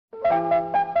Hello.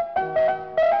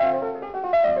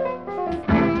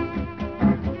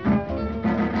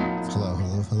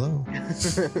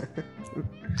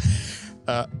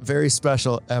 Very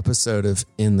special episode of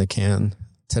In the Can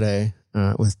today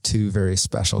with two very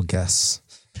special guests.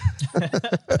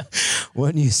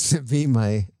 One used to be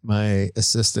my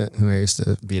assistant who I used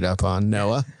to beat up on,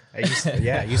 Noah.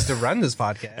 I used to run this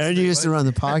podcast. And you used to run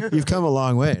the podcast. You've come a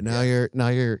long way. Now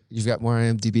you've got more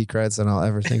IMDb credits than I'll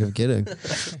ever think of getting,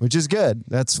 which is good.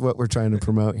 That's what we're trying to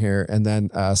promote here. And then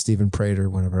Stephen Prater,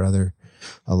 one of our other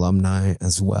alumni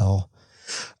as well.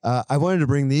 I wanted to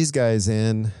bring these guys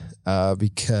in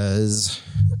because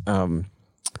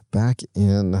back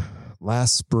in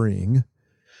last spring,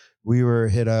 we were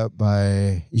hit up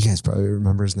by, you guys probably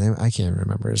remember his name. I can't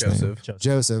remember his name.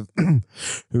 Joseph,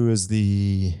 who was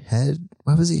the head,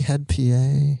 what was he, head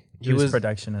PA? He was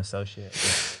production associate.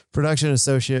 Production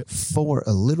associate for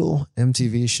a little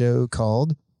MTV show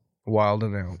called Wild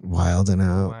and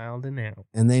Out.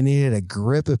 And they needed a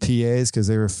grip of PAs because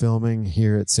they were filming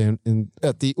here at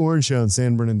the Orange Show in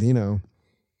San Bernardino.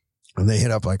 And they hit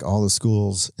up like all the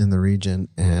schools in the region.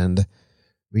 And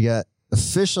we got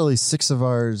officially 6 of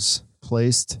ours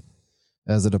placed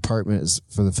as a department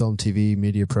for the film TV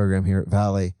media program here at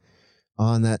Valley.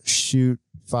 On that shoot,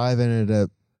 5 ended up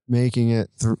making it,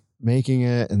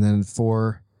 and then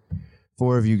four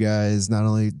of you guys not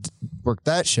only worked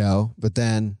that show, but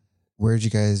then where'd you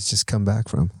guys just come back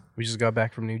from? We just got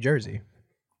back from New Jersey,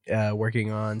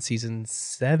 working on season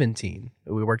 17.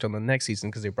 We worked on the next season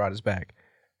because they brought us back.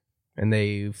 And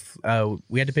we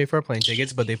had to pay for our plane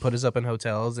tickets, but they put us up in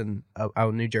hotels and out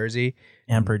in New Jersey.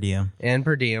 And per diem. Which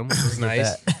was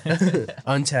nice.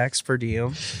 Untaxed per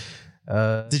diem.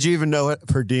 Did you even know what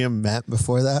per diem meant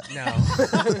before that? No.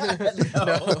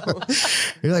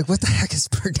 You're like, what the heck is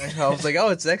per diem? I was like, oh,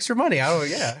 it's extra money.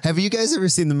 Have you guys ever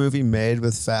seen the movie Made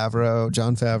with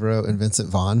Jon Favreau, and Vincent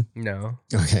Vaughn? No.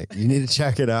 Okay, you need to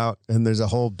check it out. And there's a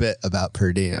whole bit about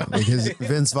per diem because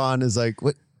Vince Vaughn is like,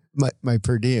 what? My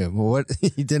per diem. Well, what?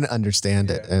 He didn't understand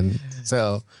it. And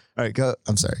so, all right, go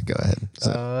ahead.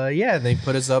 So. They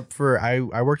put us up for, I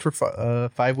worked for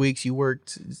 5 weeks. You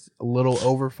worked a little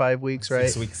over 5 weeks, right?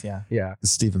 6 weeks, yeah. Yeah.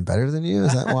 Is Stephen better than you?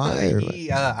 Is that why?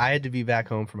 I had to be back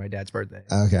home for my dad's birthday.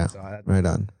 Okay. Right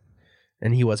on.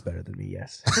 And he was better than me,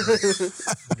 yes.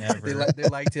 Never. They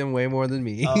liked him way more than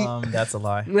me. That's a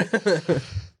lie.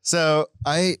 So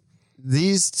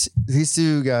these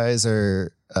two guys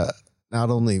are, not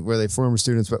only were they former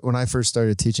students, but when I first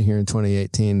started teaching here in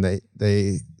 2018,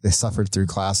 they suffered through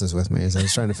classes with me as I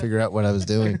was trying to figure out what I was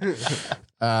doing.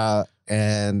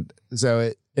 And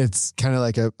so it's kind of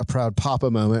like a proud papa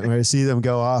moment where I see them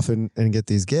go off and get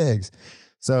these gigs.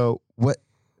 So what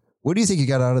do you think you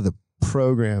got out of the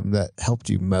program that helped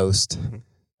you most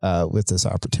with this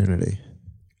opportunity?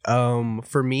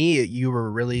 For me, you were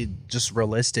really just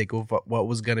realistic with what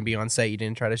was going to be on set. You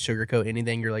didn't try to sugarcoat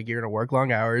anything. You're like, you're going to work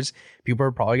long hours. People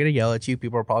are probably going to yell at you.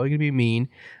 People are probably going to be mean,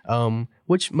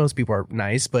 which most people are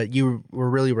nice, but you were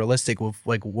really realistic with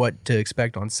like what to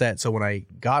expect on set. So when I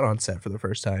got on set for the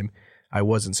first time, I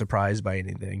wasn't surprised by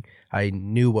anything. I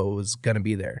knew what was going to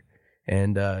be there.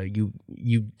 And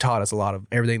you taught us a lot of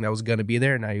everything that was going to be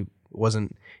there. And I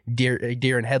wasn't deer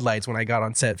in headlights when I got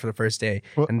on set for the first day,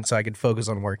 and so I could focus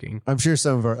on working. I'm sure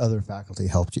some of our other faculty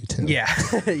helped you too. Yeah.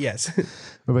 Yes.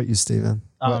 What about you, Stephen?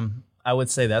 I would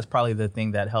say that's probably the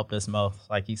thing that helped us most.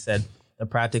 Like you said, the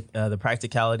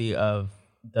practicality of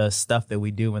the stuff that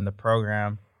we do in the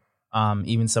program,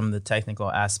 even some of the technical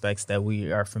aspects that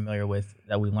we are familiar with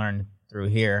that we learned through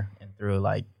here and through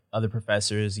like other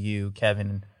professors, you, Kevin,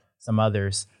 and some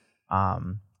others,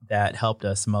 that helped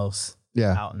us most.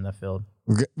 Yeah. Out in the field.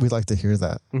 We like to hear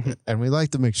that. And we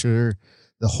like to make sure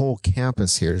the whole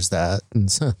campus hears that. And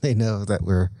so they know that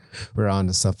we're on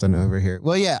to something over here.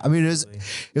 Well, yeah, I mean, it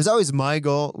was always my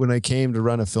goal when I came to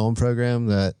run a film program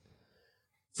that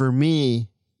for me,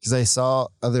 because I saw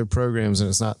other programs and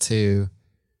it's not too,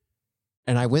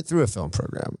 and I went through a film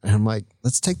program and I'm like,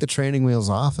 let's take the training wheels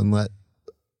off and let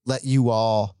you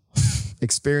all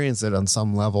experience it on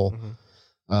some level.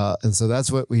 And so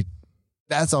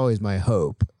that's always my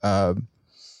hope.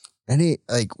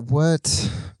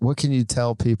 What can you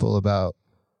tell people about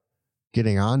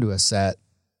getting onto a set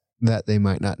that they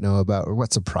might not know about, or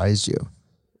what surprised you?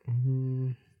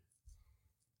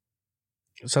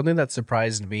 Something that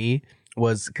surprised me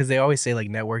was because they always say like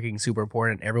networking is super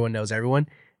important. Everyone knows everyone.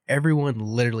 Everyone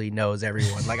literally knows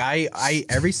everyone. Like I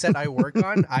every set I work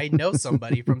on, I know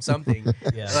somebody from something.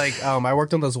 Yeah. Like I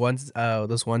worked on this one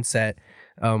set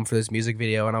for this music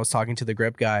video, and I was talking to the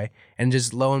grip guy, and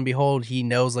just lo and behold, he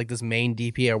knows like this main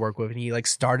DP I work with, and he like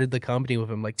started the company with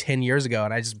him like 10 years ago,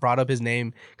 and I just brought up his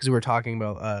name because we were talking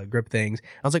about grip things.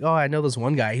 I was like, oh, I know this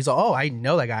one guy. He's like, oh, I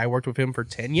know that guy. I worked with him for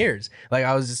 10 years. Like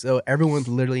I was just, so everyone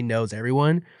literally knows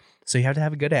everyone. So you have to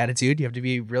have a good attitude. You have to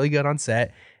be really good on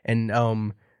set. And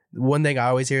one thing I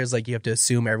always hear is like you have to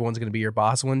assume everyone's going to be your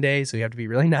boss one day. So you have to be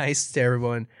really nice to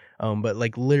everyone. But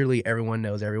like literally everyone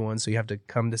knows everyone. So you have to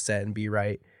come to set and be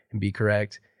right and be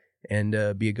correct and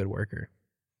be a good worker.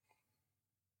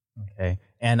 Okay.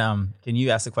 And can you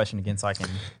ask the question again so I can?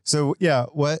 So yeah,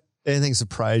 anything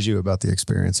surprised you about the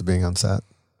experience of being on set?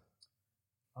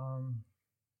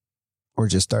 Or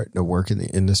just starting to work in the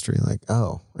industry, like,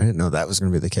 oh, I didn't know that was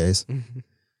going to be the case.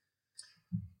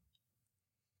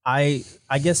 I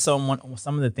guess some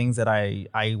of the things that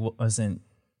I wasn't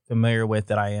familiar with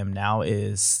that I am now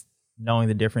is knowing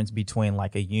the difference between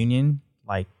like a union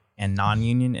and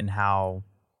non-union, and how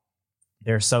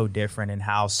they're so different and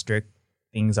how strict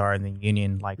things are in the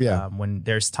union. Like when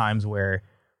there's times where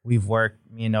we've worked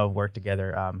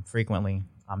together frequently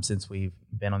since we've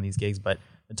been on these gigs, but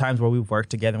the times where we've worked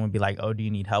together and we'd be like, oh, do you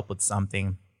need help with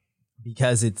something?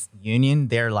 Because it's union,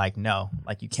 they're like, no,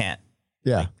 like you can't.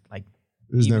 Yeah. Like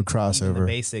there's no crossover. The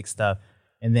basic stuff.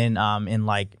 And then in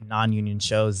like non-union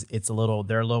shows, they're a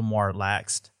little more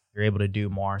laxed. You're able to do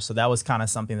more. So that was kind of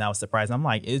something that was surprising. I'm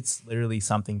like, it's literally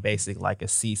something basic like a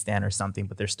C stand or something,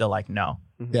 but they're still like, no.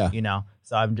 Yeah. You know?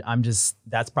 So I'm just,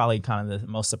 that's probably kind of the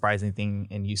most surprising thing.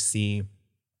 And you see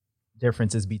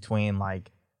differences between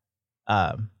like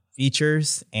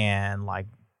features and like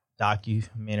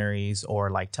documentaries or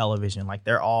like television. Like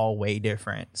they're all way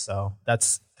different. So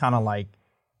that's kind of like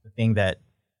the thing that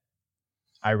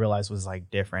I realized was like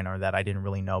different, or that I didn't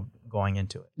really know going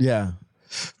into it. Yeah.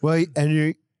 Well, and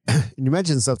you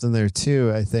mentioned something there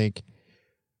too. I think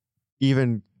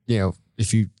even,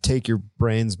 if you take your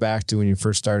brains back to when you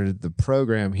first started the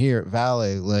program here at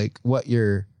Valley, like what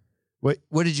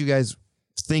did you guys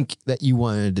think that you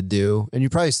wanted to do? And you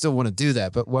probably still want to do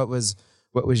that, but what was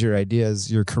your idea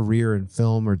as your career in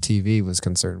film or TV was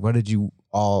concerned? Where did you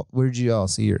all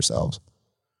see yourselves?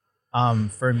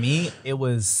 For me,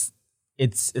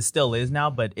 it still is now,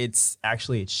 but it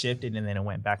shifted and then it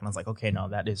went back, and I was like, okay, no,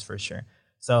 that is for sure.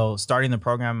 So starting the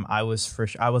program, I was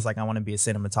like, I want to be a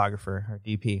cinematographer or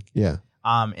DP. Yeah.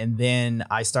 And then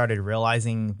I started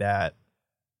realizing that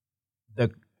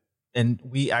and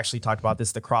we actually talked about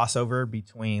this, the crossover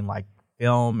between like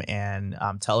film and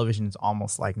television is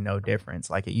almost like no difference.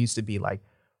 Like it used to be like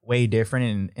way different,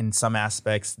 and in some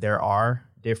aspects there are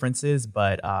differences,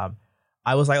 but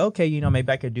I was like, okay,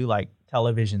 maybe I could do like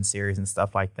television series and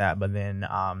stuff like that. But then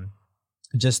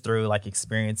just through like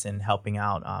experience and helping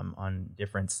out on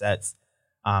different sets,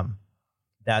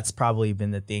 that's probably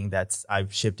been the thing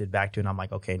I've shifted back to. And I'm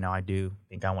like, okay, now I do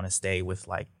think I want to stay with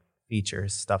like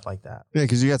features, stuff like that. Yeah,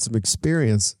 because you got some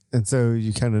experience, and so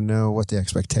you kind of know what the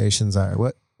expectations are.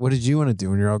 What did you want to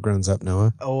do when you're all grown up,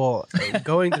 Noah? Oh, well,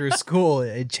 going through school,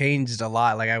 it changed a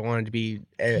lot. Like I wanted to be,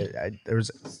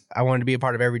 I wanted to be a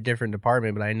part of every different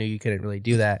department, but I knew you couldn't really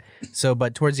do that. So,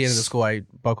 but towards the end of the school, I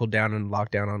buckled down and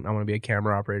locked down on I want to be a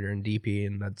camera operator and DP,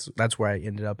 and that's where I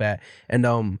ended up at. And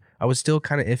I was still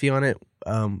kind of iffy on it,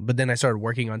 but then I started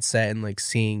working on set and like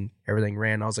seeing everything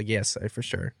ran. I was like, yes, I for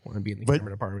sure want to be in the camera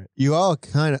department. You all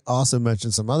kind of also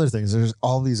mentioned some other things. There's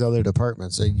all these other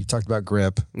departments. So you talked about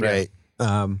grip, right?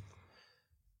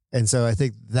 And so I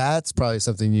think that's probably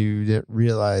something you didn't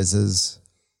realize is,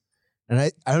 and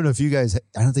I don't know if you guys,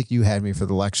 I don't think you had me for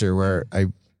the lecture where I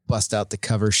bust out the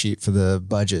cover sheet for the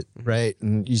budget, right?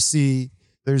 And you see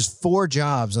there's 4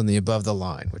 jobs on the above the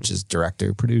line, which is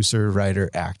director, producer,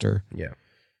 writer, actor. Yeah.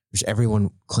 Which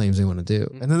everyone claims they want to do.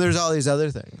 And then there's all these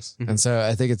other things. And so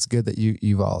I think it's good that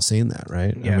you've all seen that,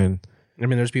 right? Yeah. I mean,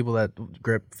 there's people that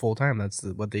grip full time. That's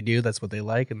what they do. That's what they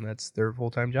like. And that's their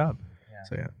full-time job. Yeah.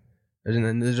 So, yeah. And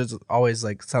then there's just always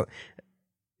like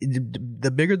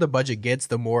the bigger the budget gets,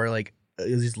 the more like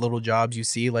these little jobs you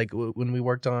see. Like when we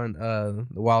worked on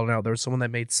The Wild 'N Out, there was someone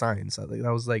that made signs. I think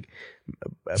that was like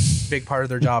a big part of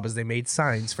their job is they made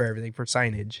signs for everything, for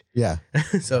signage. Yeah.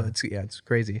 So it's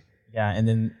crazy. Yeah, and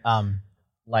then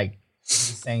like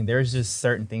just saying, there's just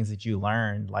certain things that you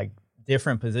learn, like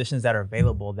different positions that are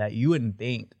available that you wouldn't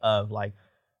think of. Like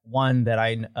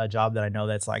a job that I know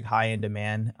that's like high in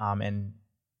demand, and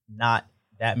not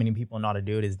that many people know how to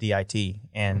do it, is DIT,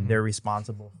 and they're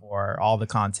responsible for all the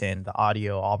content, the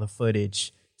audio, all the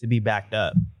footage to be backed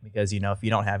up, because if you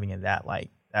don't have any of that, like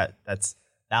that's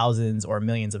thousands or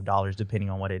millions of dollars depending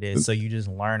on what it is. So you just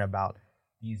learn about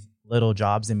these little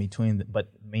jobs in between, but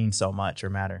mean so much or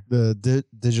matter. The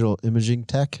digital imaging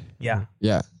tech. Yeah.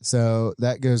 Yeah. So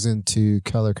that goes into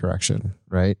color correction,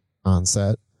 right? On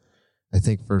set. I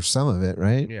think for some of it,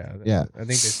 right? Yeah. Yeah. I think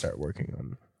they start working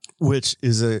on. Which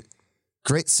is a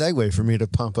great segue for me to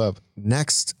pump up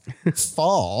next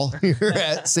fall here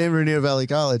at San Bernardino Valley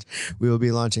College. We will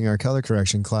be launching our color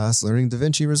correction class, learning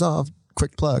DaVinci Resolve.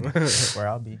 Quick plug. Where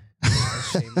I'll be.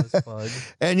 Shameless plug.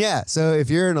 And yeah, so if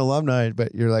you're an alumni,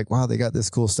 but you're like, wow, they got this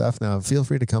cool stuff now, feel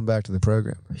free to come back to the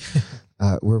program.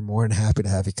 We're more than happy to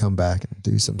have you come back and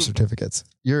do some certificates.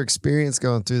 Your experience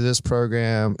going through this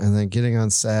program and then getting on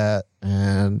set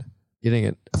and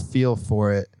getting a feel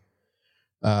for it.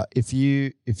 If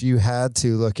you had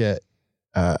to look at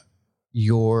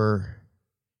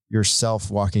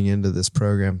yourself walking into this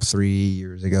program 3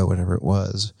 years ago, whenever it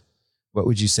was, what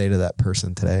would you say to that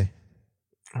person today?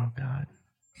 Oh God.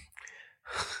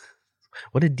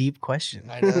 What a deep question.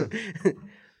 I know.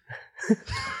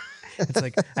 It's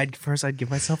like I'd give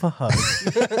myself a hug.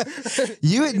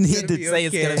 You would need to say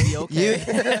it's gonna be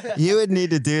okay. You would need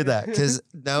to do that because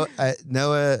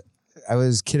Noah. I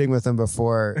was kidding with him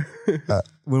before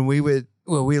when we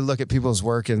look at people's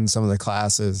work in some of the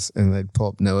classes and they'd pull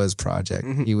up Noah's project.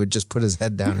 He would just put his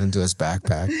head down into his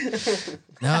backpack.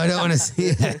 No, I don't want to see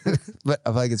it, but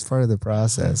I'm like, it's part of the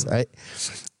process.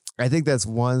 I think that's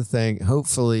one thing.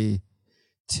 Hopefully,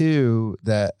 too,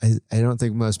 that I don't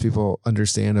think most people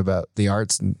understand about the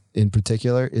arts in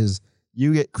particular is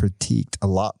you get critiqued a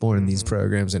lot more in these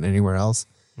programs than anywhere else.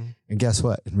 And guess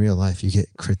what? In real life, you get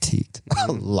critiqued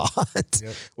a lot,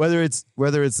 whether it's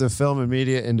the film and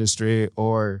media industry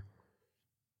or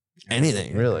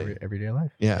anything, really, everyday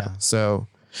life. Yeah. So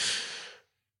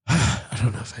I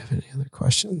don't know if I have any other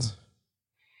questions.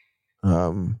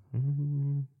 What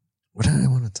did I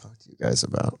want to talk to you guys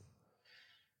about?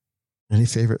 Any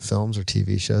favorite films or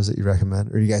TV shows that you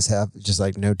recommend, or you guys have just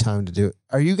like no time to do it?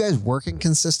 Are you guys working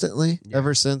consistently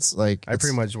ever since? Like, I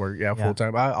pretty much work full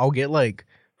time. I'll get like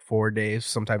 4 days,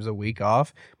 sometimes a week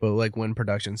off, but like when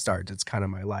production starts, it's kind of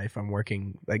my life. I'm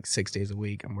working like 6 days a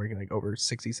week. I'm working like over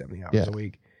 60, 70 hours a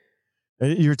week.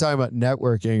 You were talking about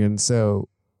networking, and so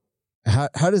how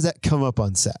does that come up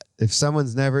on set? If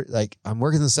someone's never like, I'm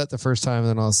working the set the first time, and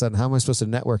then all of a sudden, how am I supposed to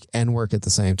network and work at the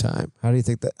same time? How do you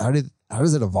think that? How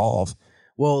does it evolve?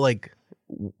 Well, like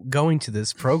going to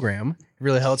this program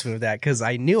really helps me with that because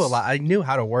I knew a lot. I knew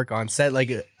how to work on set.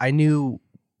 Like I knew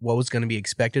what was going to be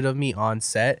expected of me on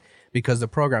set because the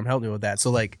program helped me with that. So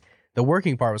like the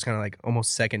working part was kind of like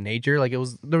almost second nature. Like there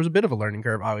was a bit of a learning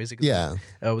curve, obviously. Yeah.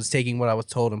 I was taking what I was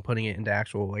told and putting it into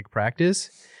actual like practice.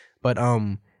 But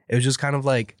it was just kind of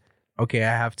like, okay,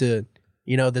 I have to,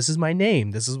 this is my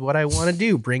name. This is what I want to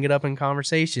do. Bring it up in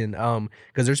conversation.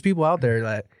 Because there's people out there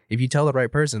that if you tell the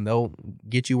right person, they'll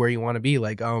get you where you want to be.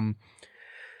 Like,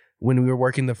 when we were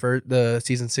working the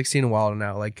season 16 a while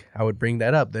now, like I would bring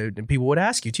that up. And people would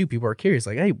ask you too. People are curious,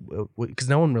 like, hey, because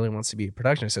no one really wants to be a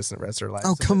production assistant the rest of their life.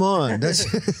 Oh, come on. That's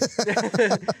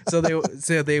so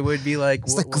they would be like,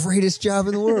 it's the greatest job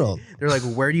in the world. They're like,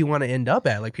 well, where do you want to end up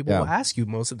at? Like people will ask you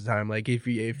most of the time, like if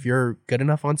you're good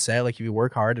enough on set, like if you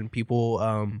work hard and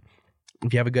people,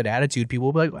 if you have a good attitude,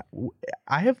 people will be like,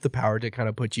 I have the power to kind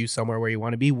of put you somewhere where you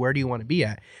want to be. Where do you want to be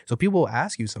at? So people will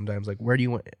ask you sometimes, like, where do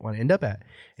you want to end up at?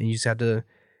 And you just have to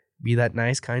be that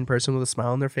nice, kind person with a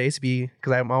smile on their face.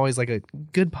 Because I'm always like a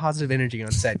good, positive energy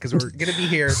on set because we're going to be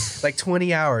here like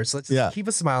 20 hours. So let's just keep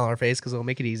a smile on our face because it'll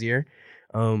make it easier.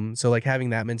 So like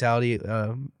having that mentality,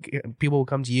 people will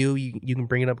come to you, you can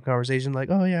bring it up in conversation like,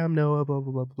 oh yeah, I'm Noah, blah,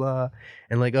 blah, blah, blah.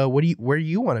 And like, where do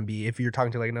you want to be if you're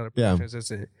talking to like another production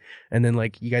assistant? And then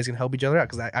like you guys can help each other out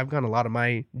because I've gotten a lot of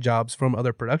my jobs from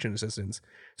other production assistants.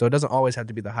 So it doesn't always have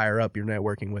to be the higher up you're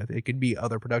networking with. It could be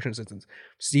other production assistants.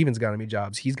 Steven's gotten me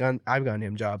jobs. I've gotten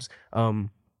him jobs.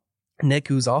 Nick,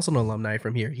 who's also an alumni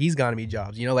from here, he's gotten me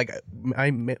jobs. Like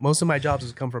most of my jobs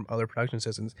has come from other production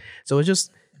assistants. So it's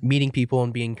just meeting people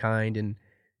and being kind and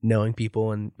knowing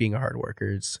people and being a hard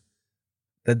worker.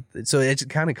 So it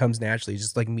kind of comes naturally,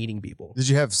 just like meeting people. Did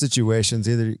you have situations,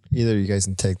 either you guys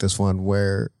can take this one,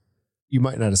 where you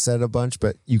might not have said a bunch,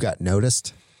 but you got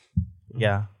noticed?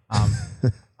 Yeah. I'm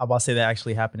about to say that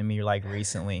actually happened to me like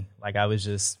recently. Like I was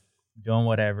just doing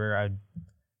whatever. I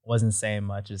wasn't saying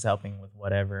much, just helping with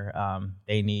whatever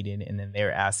they needed. And then they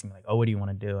were asking like, oh, what do you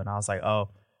want to do? And I was like, I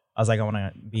want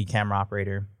to be camera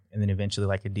operator and then eventually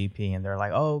like a DP. And they're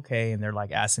like, oh, okay. And they're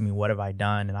like asking me, what have I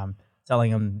done? And I'm telling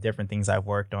them different things I've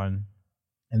worked on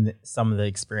and some of the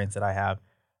experience that I have.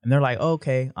 And they're like, oh,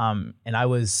 okay. And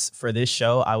for this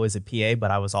show, I was a PA,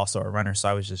 but I was also a runner. So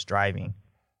I was just driving.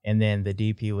 And then the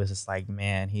DP was just like,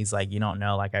 man, he's like, you don't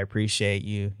know, like, I appreciate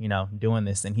you, you know, doing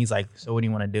this. And he's like, so what do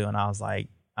you want to do? And I was like,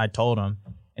 I told him,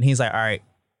 and he's like, all right.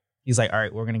 He's like, all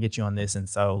right, we're going to get you on this. And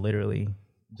so literally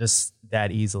just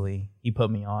that easily, he put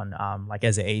me on like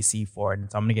as an AC for it.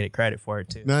 And so I'm going to get credit for it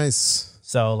too. Nice.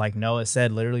 So like Noah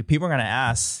said, literally people are going to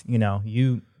ask, you know,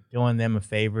 you doing them a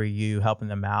favor, you helping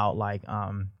them out, like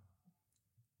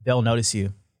they'll notice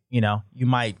you. You know, you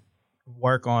might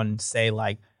work on, say,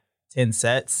 like 10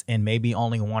 sets, and maybe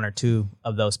only 1 or 2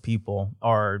 of those people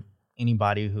or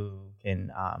anybody who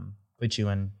can put you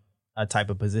in a type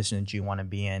of position that you want to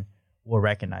be in will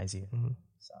recognize you. Mm-hmm.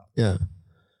 So Yeah.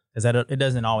 Because it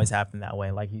doesn't always happen that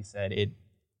way. Like you said,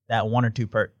 that 1 or 2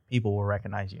 people will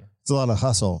recognize you. It's a lot of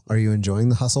hustle. Are you enjoying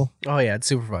the hustle? Oh yeah, it's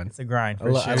super fun. It's a grind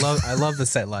for sure. I love the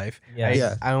set life.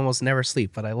 Yeah. I almost never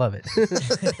sleep, but I love it.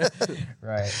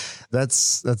 Right.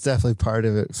 That's definitely part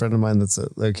of it. A friend of mine that's a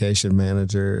location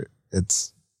manager,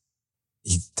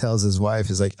 he tells his wife,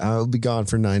 he's like, I'll be gone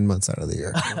for 9 months out of the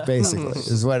year, basically,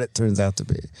 is what it turns out to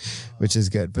be, which is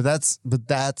good. But that's I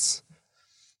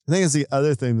think it's the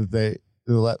other thing that they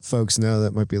let folks know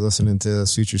that might be listening to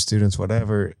us, future students,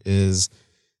 whatever, is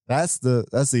that's the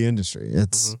industry.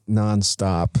 It's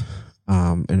nonstop.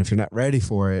 And if you're not ready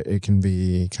for it, it can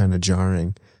be kind of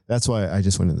jarring. That's why I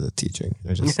just went into the teaching.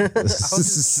 I'll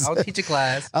teach a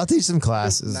class. I'll teach some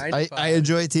classes. I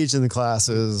enjoy teaching the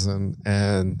classes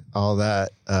and all that.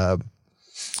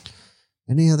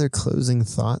 Any other closing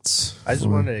thoughts? I just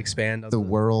wanted to expand on the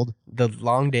world. The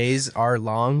long days are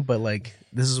long, but like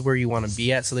this is where you want to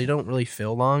be at, so they don't really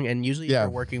feel long. And usually you're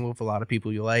working with a lot of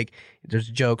people you like. There's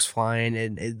jokes flying,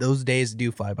 and those days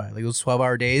do fly by. Like those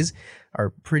 12-hour days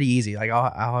are pretty easy. Like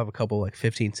I'll have a couple like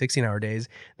 15, 16-hour days.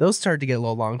 Those start to get a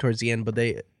little long towards the end, but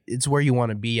it's where you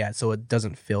want to be at, so it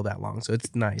doesn't feel that long. So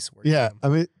it's nice. Yeah, I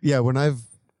mean, yeah. When I've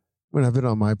been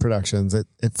on my productions, it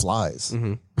flies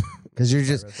because you're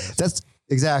just that's.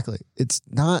 Exactly. It's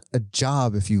not a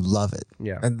job if you love it.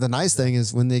 Yeah. And the nice thing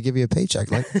is when they give you a paycheck,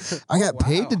 like, I got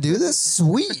paid to do this?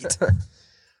 Sweet.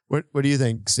 What do you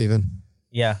think, Steven?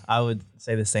 Yeah, I would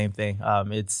say the same thing.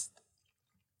 It's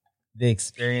the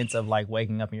experience of like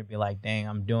waking up and you'll be like, dang,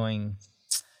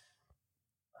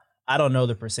 I don't know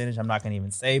the percentage. I'm not going to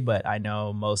even say, but I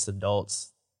know most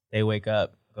adults, they wake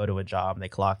up, go to a job, they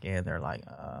clock in, they're like,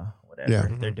 whatever. Yeah.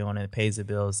 They're doing it, pays the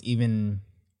bills. Even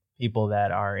people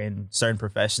that are in certain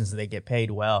professions and they get paid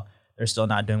well, they're still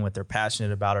not doing what they're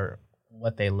passionate about or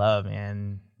what they love.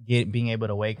 And being able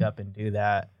to wake up and do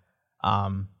that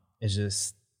is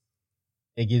just,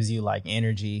 it gives you like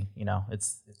energy. You know,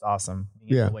 it's awesome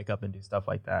being able to wake up and do stuff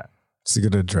like that. It's a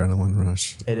good adrenaline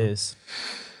rush. It is.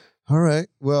 All right.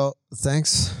 Well,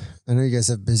 thanks. I know you guys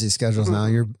have busy schedules now.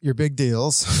 You're big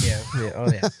deals. Yeah.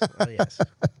 Oh yes.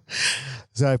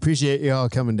 So I appreciate you all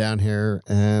coming down here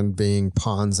and being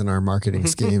pawns in our marketing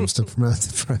schemes to promote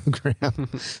the program.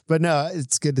 But no,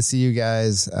 it's good to see you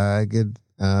guys. Good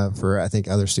for, I think,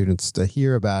 other students to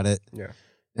hear about it. Yeah.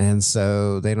 And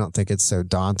so they don't think it's so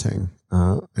daunting.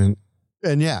 And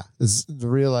yeah, is to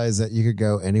realize that you could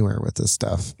go anywhere with this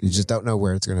stuff. You just don't know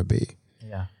where it's going to be.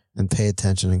 Yeah. And pay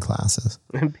attention in classes.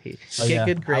 Get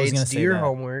good grades. Do your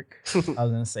homework. I was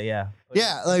going to say, yeah.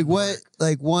 Yeah. What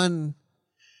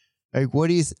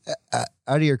do you, out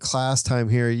of your class time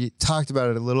here, you talked about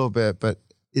it a little bit, but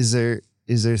is there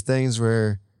things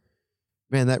where,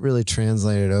 man, that really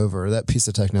translated over, that piece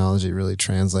of technology really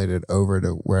translated over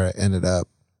to where I ended up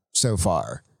so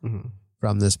far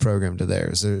from this program to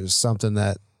theirs? There's something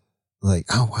that like,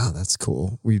 oh, wow, that's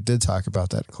cool. We did talk about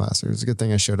that in class. It was a good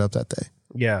thing I showed up that day.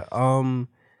 Yeah.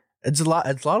 It's a lot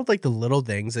of like the little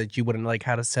things that you wouldn't like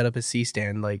how to set up a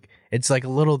C-stand. Like it's like a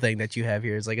little thing that you have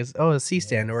here. It's like, a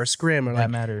C-stand or a scrim or that like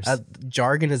matters.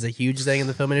 Jargon is a huge thing in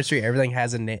the film industry. Everything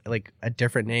has a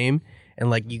different name. And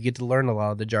like you get to learn a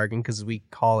lot of the jargon because we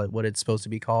call it what it's supposed to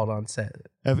be called on set.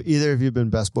 Have either of you been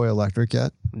Best Boy Electric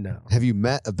yet? No. Have you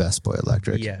met a Best Boy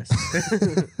Electric? Yes.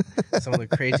 Some of the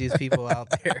craziest people out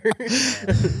there.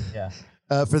 Yeah.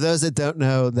 For those that don't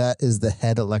know, that is the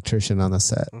head electrician on the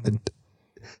set.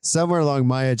 Somewhere along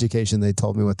my education, they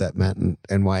told me what that meant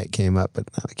and why it came up, but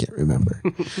now I can't remember.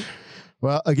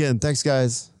 Well, again, thanks,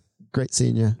 guys. Great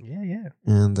seeing you. Yeah.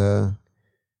 And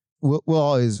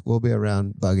we'll be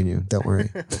around bugging you. Don't worry.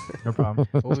 No problem.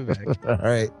 We'll be back. All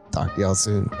right. Talk to y'all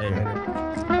soon.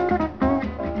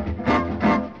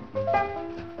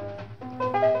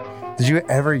 Did you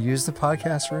ever use the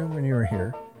podcast room when you were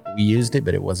here? We used it,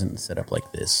 but it wasn't set up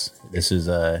like this. This is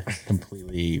a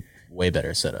completely way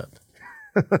better setup.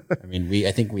 I mean,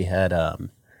 I think we had,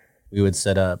 we would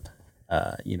set up,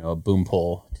 a boom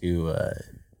pole to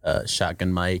a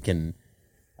shotgun mic and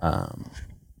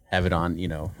have it on,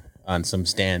 on some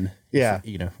stand. Yeah.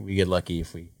 If, we get lucky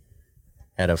if we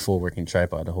had a full working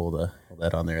tripod to hold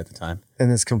that on there at the time.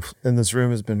 And this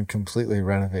room has been completely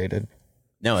renovated.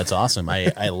 No, it's awesome.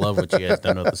 I love what you guys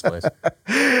done with this place.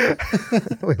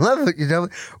 We love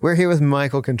it. We're here with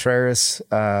Michael Contreras,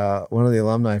 one of the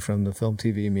alumni from the Film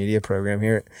TV Media program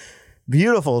here at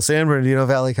beautiful San Bernardino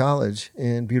Valley College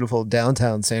in beautiful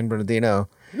downtown San Bernardino.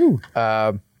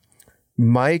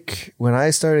 Mike, when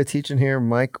I started teaching here,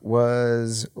 Mike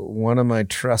was one of my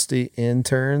trusty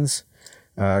interns,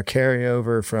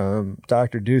 carryover from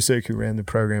Dr. Dusick, who ran the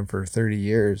program for 30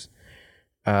 years.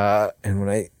 And when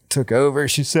I took over,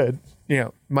 she said,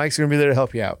 Mike's going to be there to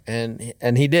help you out.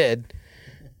 And he did.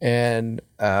 And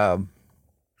then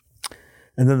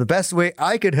the best way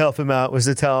I could help him out was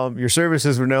to tell him your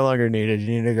services were no longer needed.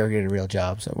 You need to go get a real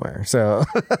job somewhere. So,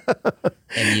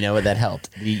 and you know what? That helped.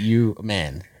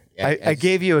 I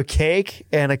gave you a cake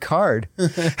and a card.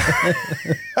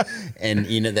 And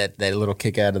that little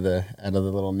kick out of the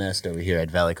little nest over here at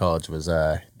Valley College was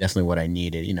definitely what I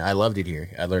needed. I loved it here.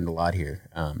 I learned a lot here.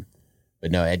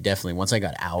 But no, I definitely, once I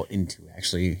got out into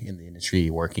actually in the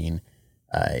industry working,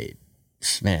 things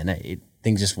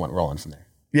just went rolling from there.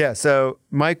 Yeah. So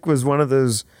Mike was one of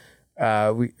those.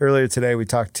 Earlier today we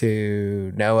talked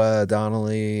to Noah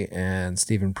Donnelly and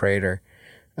Stephen Prater.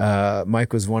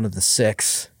 Mike was one of the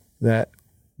 6 that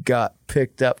got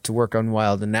picked up to work on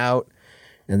Wild and Out,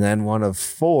 and then one of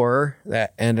 4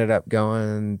 that ended up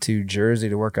going to Jersey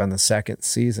to work on the 2nd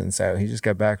season. So he just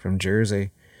got back from Jersey.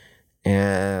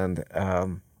 And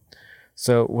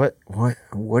so what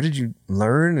did you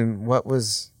learn, and what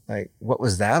was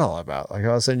that all about? Like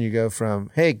all of a sudden you go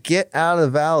from, hey, get out of the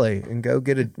valley and go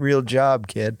get a real job,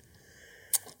 kid.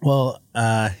 Well,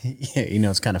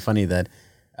 it's kind of funny that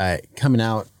coming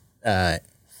out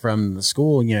from the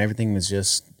school, everything was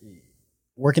just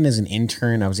working as an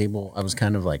intern. I was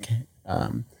kind of like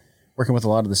working with a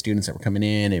lot of the students that were coming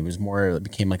in. It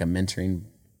became like a mentoring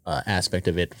aspect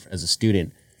of it as a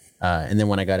student. And then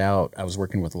when I got out, I was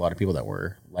working with a lot of people that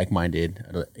were like-minded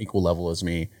at an equal level as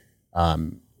me.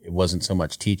 It wasn't so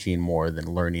much teaching, more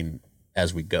than learning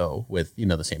as we go with,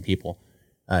 the same people.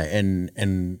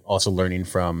 And also learning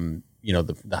from,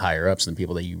 the higher ups and the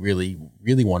people that you really,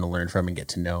 really want to learn from and get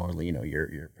to know,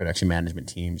 your production management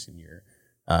teams and your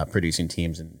producing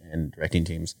teams and directing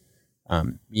teams.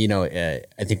 I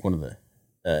think one of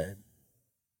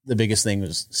the biggest thing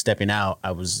was stepping out.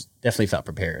 I was definitely felt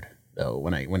prepared. Though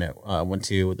when I went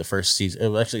to the first season, it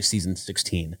was actually season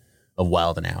 16 of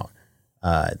Wild and Out,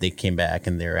 they came back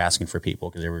and they were asking for people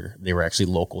because they were actually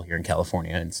local here in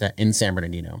California in San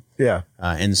Bernardino. Yeah,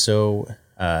 and so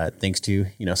thanks to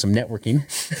some networking,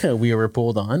 we were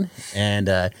pulled on, and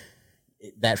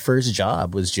that first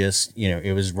job was just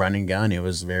it was run and gun. It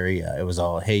was very it was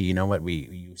all, hey, you know what,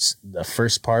 the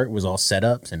first part was all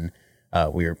setups, and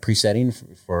we were presetting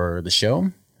for the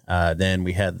show. Then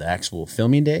we had the actual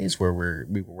filming days where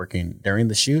we were working during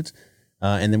the shoots,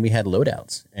 and then we had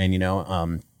loadouts. And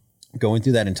going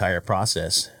through that entire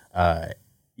process,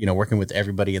 working with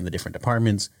everybody in the different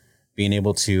departments, being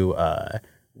able to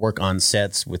work on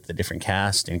sets with the different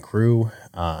cast and crew,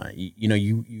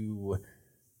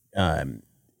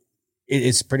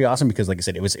 it's pretty awesome because, like I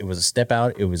said, it was a step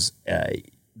out. It was,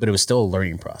 but it was still a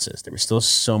learning process. There was still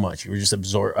so much. You were just I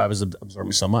was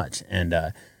absorbing so much, and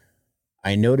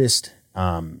I noticed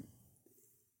when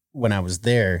I was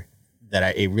there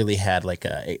that it really had like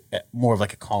a more of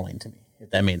like a calling to me,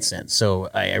 if that made sense. So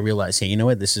I realized, hey, you know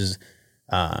what, this is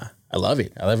I love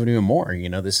it. I love it even more.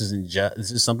 This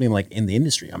is something like in the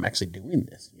industry. I'm actually doing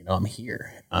this. I'm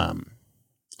here.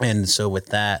 And so with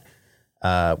that,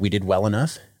 we did well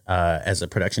enough as a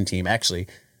production team. Actually,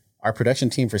 our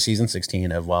production team for season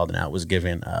 16 of Wild and Out was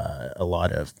given a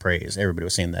lot of praise. Everybody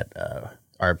was saying that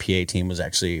our PA team was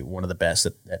actually one of the best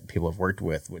that people have worked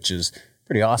with, which is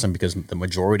pretty awesome because the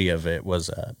majority of it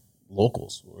was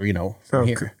locals, from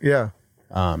here. Yeah.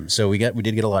 So we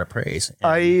did get a lot of praise.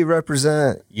 I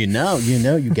represent. You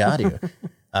got to.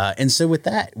 And so with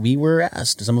that,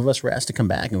 some of us were asked to come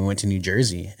back, and we went to New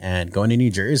Jersey. And going to New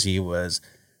Jersey was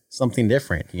something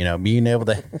different. Being able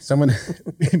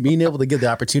to get the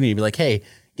opportunity to be like, hey,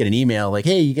 get an email like,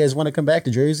 hey, you guys want to come back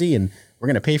to Jersey, and we're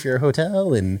going to pay for your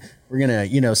hotel, and we're going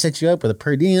to, set you up with a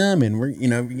per diem, and we're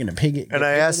going to pay it. And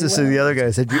I asked this to the other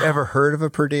guys, had you ever heard of a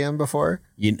per diem before?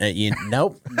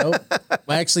 Nope. Well,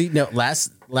 actually, no,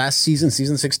 last season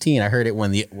 16, I heard it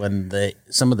when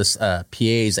some of the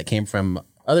PAs that came from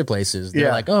other places,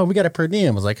 they're like, oh, we got a per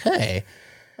diem. I was like, hey,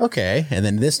 okay. And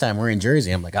then this time we're in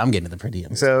Jersey. I'm like, I'm getting the per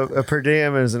diem. So a per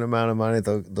diem is an amount of money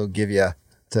they'll give you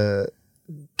to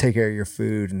take care of your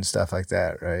food and stuff like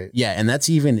that, right? Yeah, and that's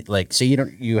even like, say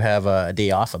you have a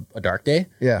day off, a dark day.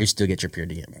 Yeah, you still get your per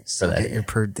diem for that. Get your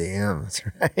per diem. That's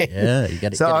right. Yeah, you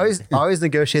got to. So always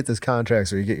negotiate those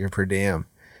contracts where you get your per diem.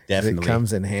 Definitely, it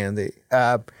comes in handy.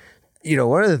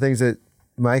 One of the things that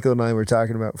Michael and I were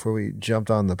talking about before we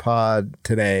jumped on the pod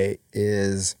today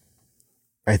is,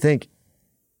 I think,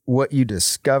 what you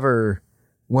discover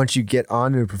once you get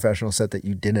onto a professional set that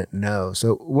you didn't know.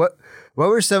 So what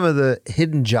were some of the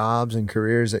hidden jobs and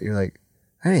careers that you're like,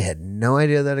 I had no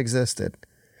idea that existed?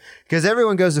 Because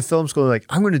everyone goes to film school like,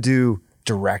 I'm going to do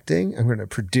directing, I'm going to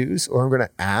produce, or I'm going to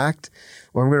act,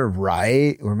 or I'm going to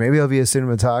write, or maybe I'll be a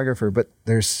cinematographer, but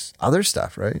there's other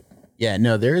stuff, right? Yeah,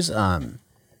 no, there's, when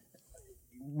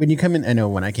you come in, I know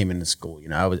when I came into school,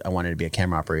 I wanted to be a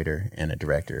camera operator and a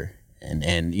director,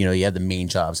 and you have the main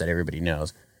jobs that everybody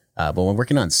knows. But when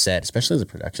working on set, especially as a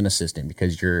production assistant,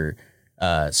 because you're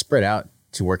spread out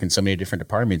to work in so many different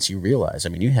departments, you realize, I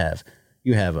mean, you have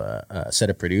a set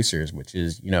of producers, which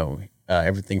is,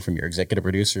 everything from your executive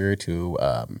producer to,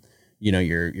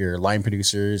 your line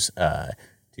producers,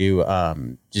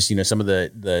 to just, some of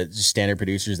the just standard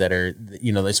producers that are,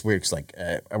 this works like,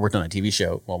 I worked on a TV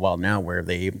show a while now where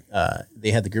they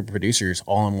had the group of producers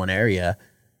all in one area.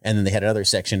 And then they had another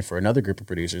section for another group of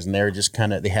producers, and they were just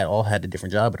all had a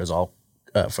different job, but it was all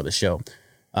for the show.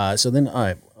 So then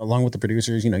along with the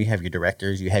producers, you have your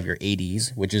directors, you have your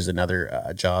ADs, which is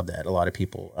another job that a lot of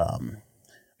people,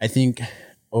 I think,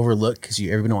 overlook because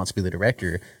everyone wants to be the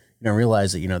director. You don't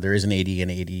realize that, there is an AD, an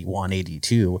AD1,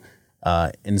 AD2.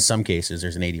 In some cases,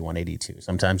 there's an AD1, AD2.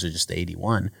 Sometimes there's just the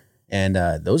AD1. And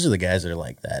those are the guys that are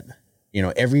like that.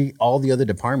 All the other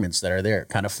departments that are there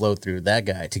kind of flow through that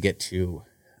guy to get to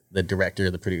the director,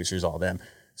 the producers, all them.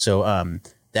 So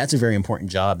that's a very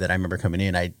important job that I remember coming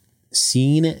in. I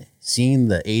seen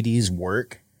the ADs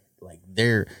work. Like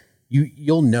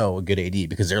you'll know a good AD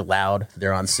because they're loud,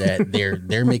 they're on set,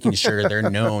 they're making sure they're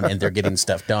known and they're getting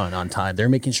stuff done on time. They're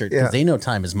making sure because they know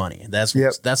time is money. That's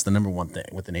the number one thing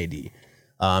with an AD.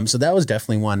 So that was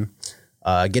definitely one.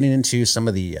 Getting into some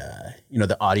of the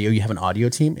the audio. You have an audio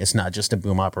team. It's not just a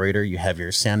boom operator. You have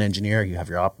your sound engineer. You have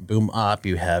your boom op.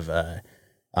 You have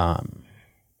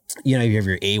you have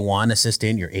your A1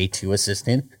 assistant, your A2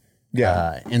 assistant.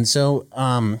 Yeah. And so,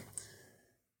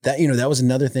 that was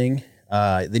another thing.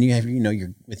 Then you have,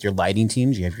 with your lighting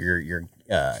teams, you have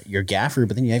your gaffer,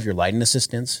 but then you have your lighting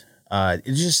assistants.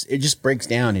 It just breaks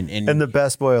down and the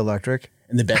best boy electric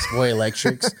and the best boy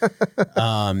electrics.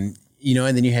 And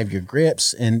then you have your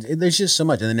grips and there's just so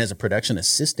much. And then as a production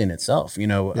assistant itself,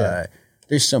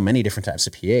 there's so many different types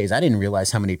of PAs. I didn't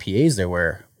realize how many PAs there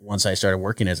were once I started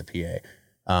working as a PA.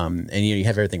 And you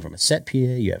have everything from a set PA,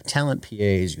 you have talent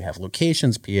PAs, you have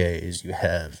locations PAs, you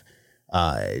have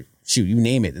you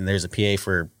name it, and there's a PA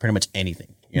for pretty much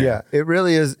anything. Yeah, it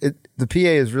really is. The PA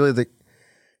is really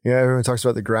everyone talks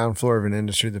about the ground floor of an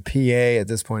industry. The PA at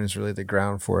this point is really the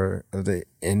ground floor of the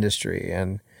industry,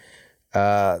 and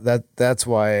that's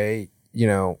why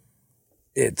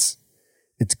it's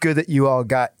good that you all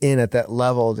got in at that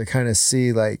level to kind of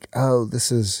see like, oh,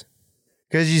 this is.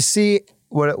 Because you see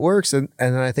what it works, and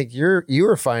I think you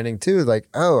were finding too, like,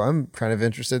 oh, I'm kind of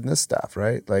interested in this stuff,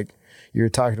 right? Like you were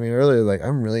talking to me earlier, like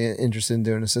I'm really interested in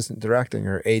doing assistant directing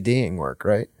or ADing work,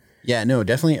 right? Yeah, no,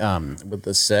 definitely. With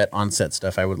the on-set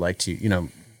stuff, I would like to,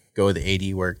 go with the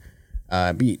AD work.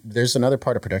 There's another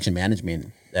part of production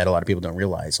management that a lot of people don't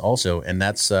realize also, and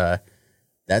that's the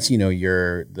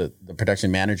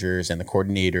production managers and the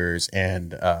coordinators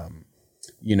and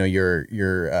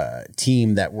your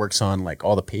team that works on like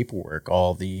all the paperwork,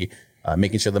 all the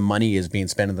making sure the money is being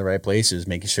spent in the right places,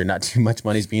 making sure not too much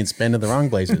money is being spent in the wrong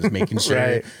places, making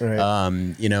sure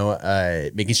making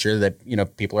sure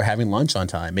that people are having lunch on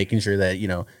time, making sure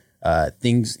that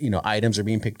things items are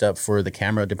being picked up for the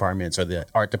camera departments or the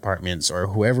art departments or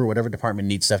whatever department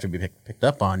needs stuff to be picked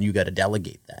up on. You got to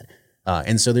delegate that,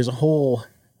 and so there's a whole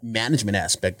management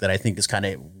aspect that I think is kind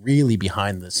of really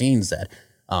behind the scenes that.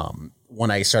 When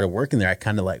I started working there, I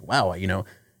kind of like, wow,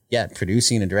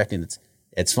 producing and directing,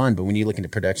 it's fun. But when you look into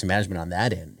production management on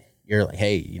that end, you're like,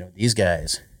 hey, these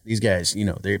guys,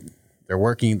 they're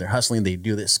working, they're hustling, they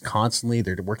do this constantly.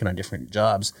 They're working on different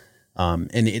jobs. And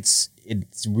it's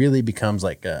really becomes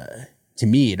like, to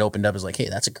me, it opened up as like, hey,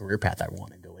 that's a career path I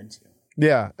want to go into.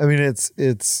 Yeah. I mean,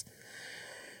 it's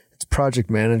project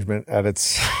management at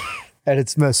its at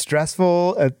its most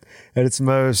stressful, at its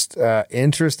most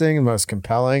interesting and most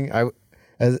compelling.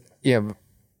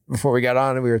 Before we got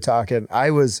on and we were talking,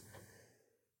 I was,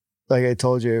 like I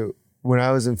told you, when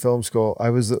I was in film school, I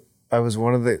was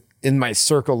one of in my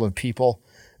circle of people,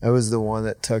 I was the one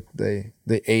that took the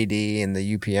AD and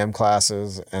the UPM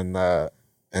classes and I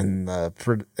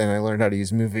learned how to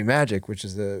use Movie Magic, which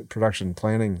is the production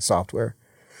planning software.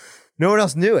 No one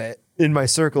else knew it in my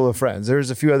circle of friends. There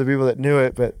was a few other people that knew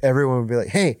it, but everyone would be like,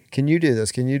 "Hey, can you do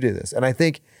this? Can you do this?" And I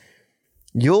think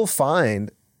you'll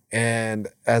find, and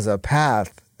as a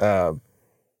path,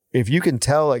 if you can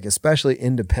tell, like especially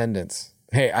independents,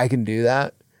 "Hey, I can do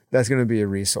that," that's going to be a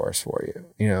resource for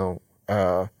you.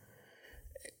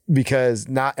 Because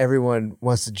not everyone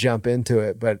wants to jump into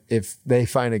it, but if they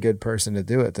find a good person to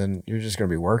do it, then you're just going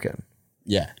to be working.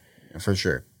 Yeah, for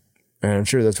sure. And I'm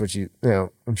sure that's what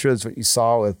I'm sure that's what you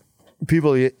saw with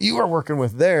people you were working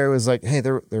with there. It was like, hey,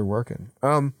 they're working.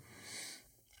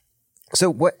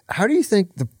 So how do you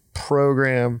think the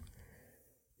program,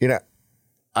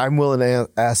 I'm willing to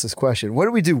ask this question. What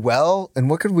do we do well and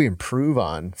what could we improve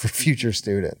on for future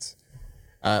students?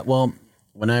 Well,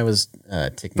 when I was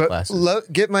taking classes,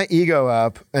 get my ego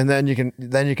up, and then you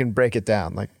can break it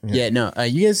down. You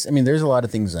guys. I mean, there's a lot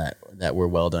of things that were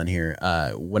well done here.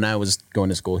 When I was going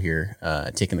to school here,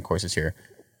 taking the courses here,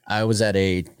 I was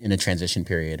in a transition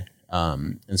period,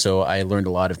 and so I learned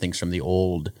a lot of things from the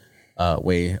old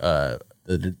way that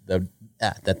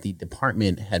the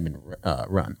department had been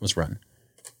run.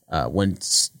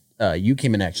 Once you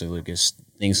came in, actually, Lucas,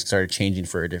 things started changing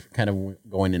for a different kind of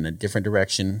going in a different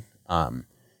direction.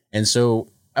 And so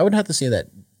I would have to say that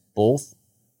both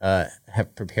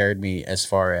have prepared me as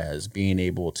far as being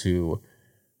able to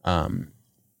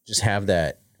just have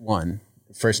that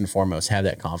first and foremost, have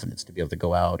that confidence to be able to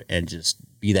go out and just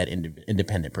be that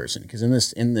independent person. Because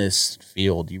in this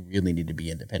field, you really need to be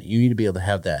independent. You need to be able to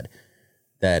have that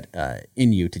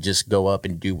in you to just go up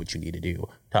and do what you need to do.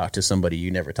 Talk to somebody you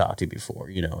never talked to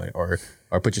before, or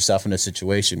put yourself in a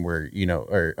situation where,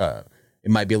 it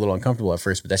might be a little uncomfortable at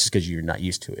first, but that's just because you're not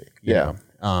used to it. You know?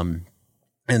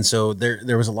 And so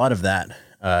there was a lot of that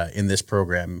in this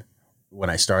program. When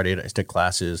I started, I took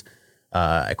classes.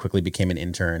 I quickly became an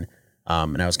intern,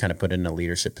 and I was kind of put in a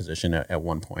leadership position at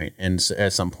one point, and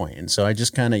at some point. And so I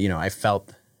just kind of, I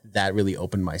felt that really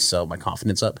opened my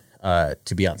confidence up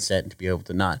to be on set and to be able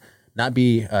to not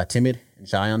be timid and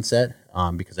shy on set,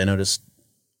 because I noticed,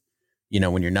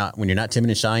 when you're not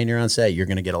timid and shy and you're on set, you're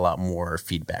going to get a lot more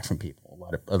feedback from people.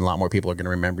 A lot more people are going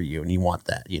to remember you, and you want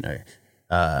that,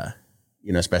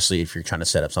 especially if you're trying to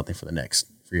set up something for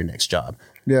your next job.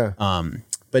 Yeah.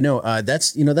 But no,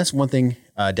 that's one thing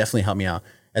definitely helped me out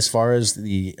as far as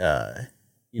the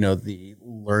the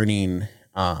learning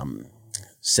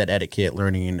set etiquette,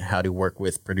 learning how to work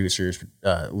with producers,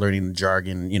 learning the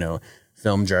jargon,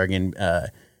 film jargon,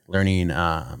 learning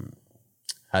how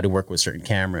to work with certain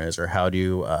cameras, or how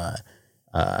to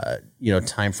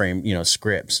time frame,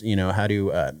 scripts, how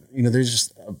to, there's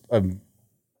just a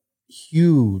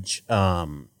huge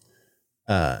amount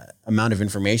of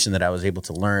information that I was able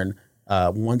to learn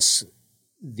once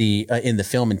in the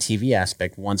film and TV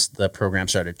aspect, once the program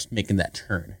started making that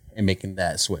turn and making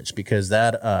that switch, because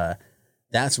that's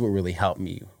what really helped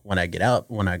me when I got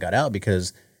out,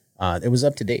 because it was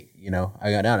up to date.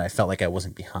 I got out, I felt like I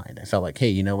wasn't behind. I felt like, hey,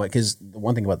 you know what? Because the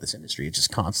one thing about this industry, it's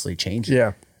just constantly changing.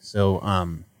 Yeah. So,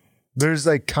 there's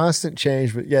constant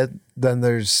change, but yet then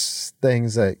there's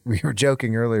things that we were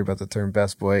joking earlier about the term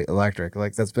best boy electric.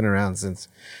 That's been around since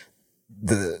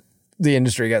the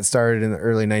industry got started in the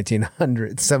early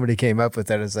 1900s. Somebody came up with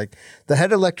that. It's like the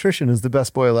head electrician is the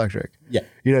best boy electric. Yeah.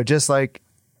 Just like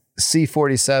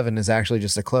C47 is actually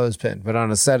just a clothespin, but on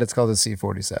a set, it's called a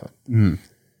C47. Mm.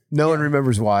 No one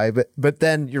remembers why, but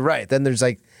then you're right. Then there's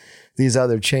these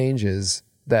other changes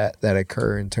that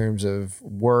occur in terms of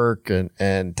work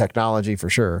and technology for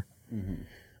sure. Mm-hmm.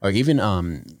 Or even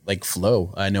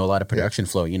flow. I know a lot of production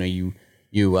flow. You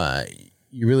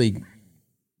really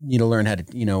need to learn how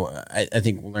to. I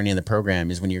think learning the program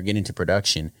is when you're getting to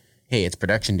production. Hey, it's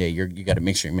production day. You got to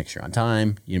make sure you're on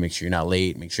time. Make sure you're not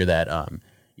late. Make sure that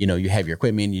you have your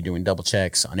equipment. You're doing double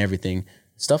checks on everything.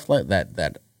 Stuff like that.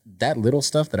 That little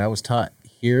stuff that I was taught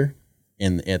here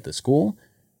at the school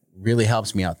really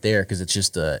helps me out there, because it's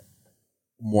just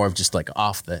more of just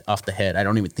off the head. I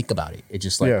don't even think about it. It's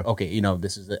just okay,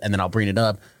 this is and then I'll bring it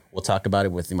up. We'll talk about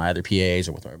it with my other PAs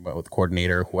or with the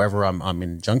coordinator, whoever I'm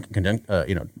in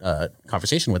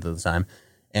conversation with at the time,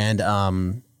 and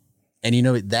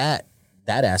that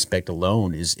aspect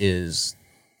alone is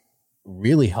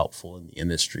really helpful in the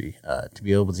industry to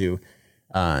be able to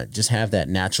just have that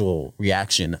natural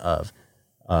reaction of.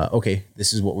 Okay,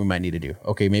 this is what we might need to do.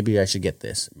 Okay, maybe I should get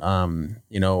this.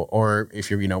 Or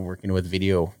if you're, working with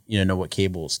video, know what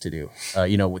cables to do.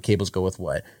 What cables go with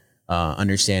what.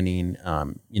 Understanding,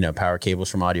 power cables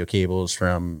from audio cables,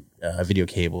 from video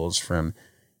cables, from,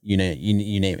 you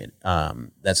name it.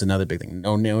 That's another big thing.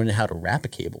 Knowing how to wrap a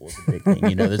cable was a big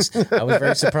thing. I was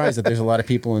very surprised that there's a lot of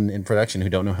people in production who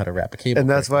don't know how to wrap a cable. And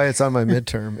that's why it's on my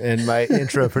midterm in my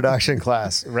intro production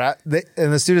class. And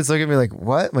the students look at me like,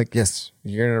 what? I'm like, yes,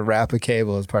 you're going to wrap a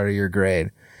cable as part of your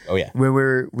grade. Oh, yeah. When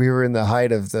we were in the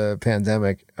height of the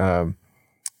pandemic,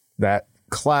 that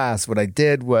class, what I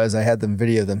did was I had them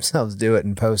video themselves do it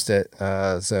and post it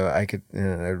so I could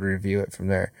review it from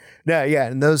there. No, yeah,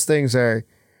 and those things are,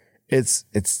 it's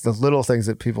the little things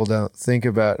that people don't think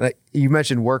about. Like you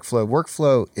mentioned workflow.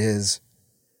 Workflow is,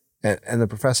 and the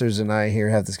professors and I here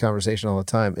have this conversation all the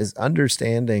time, is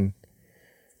understanding.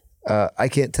 I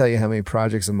can't tell you how many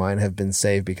projects of mine have been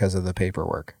saved because of the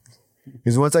paperwork.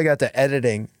 Because once I got to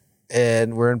editing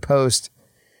and we're in post,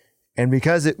 and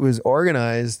because it was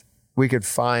organized, we could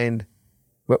find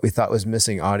what we thought was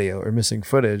missing audio or missing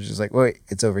footage. It's like, wait,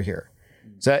 it's over here.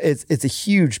 So it's a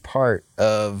huge part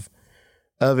of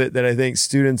it that I think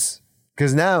students,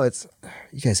 because now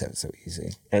you guys have it so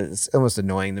easy, and it's almost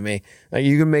annoying to me. Like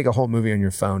you can make a whole movie on your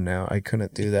phone now. I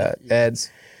couldn't do that. And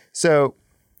so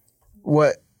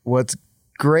what's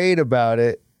great about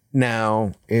it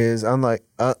now is, unlike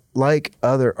like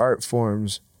other art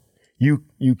forms, you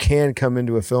can come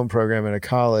into a film program at a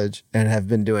college and have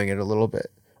been doing it a little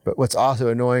bit. But what's also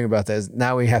annoying about that is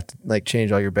now we have to like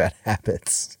change all your bad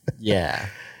habits. Yeah.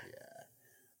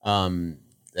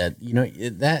 That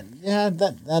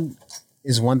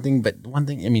is one thing. But one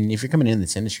thing, I mean, if you're coming in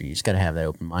this industry, you just got to have that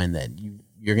open mind that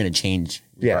you're going to change.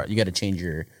 Yeah. You got to change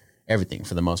your everything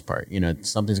for the most part.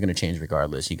 Something's going to change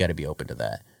regardless. You got to be open to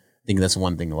that. I think that's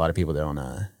one thing a lot of people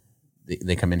don't.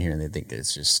 They come in here and they think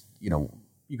it's just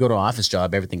you go to an office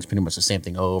job, everything's pretty much the same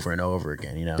thing over and over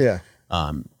again. Yeah.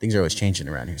 Things are always changing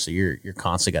around here, so you're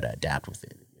constantly got to adapt with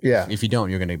it. Yeah. If you don't,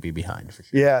 you're going to be behind for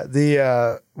sure. Yeah.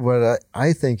 The what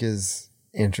I think is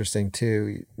interesting too,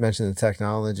 you mentioned the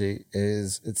technology,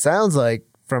 is it sounds like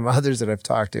from others that I've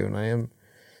talked to, and I am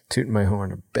tooting my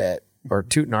horn a bit, or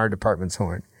tooting our department's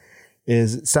horn,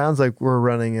 is it sounds like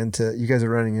you guys are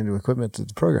running into equipment that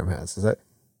the program has.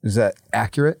 Is that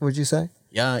accurate, would you say?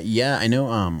 Yeah. I know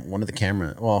going to the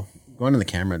camera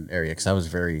area, because I was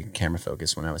very camera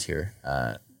focused when I was here.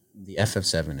 The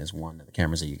FF7 is one of the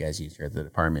cameras that you guys use here at the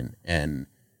department. And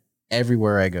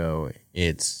everywhere I go,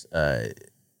 it's a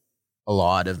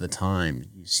lot of the time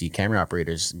you see camera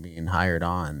operators being hired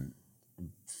on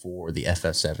for the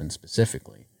FF7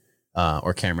 specifically,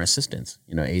 or camera assistants,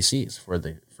 ACs for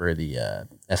the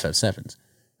FF7s.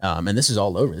 And this is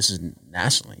all over. This is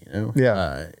nationally,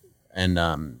 Yeah.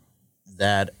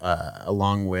 That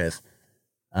along with,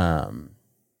 I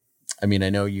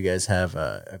know you guys have,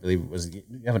 I believe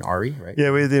you have an ARRI, right?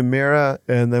 Yeah, we have the Amira,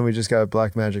 and then we just got a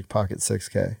Blackmagic Pocket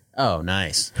 6K. Oh,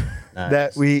 nice.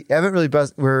 That we haven't really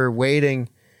we're waiting,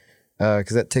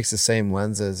 because that takes the same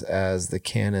lenses as the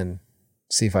Canon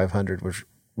C500, which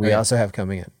we also have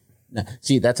coming in.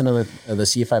 See, that's another, the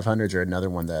C500s are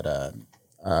another one that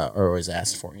are always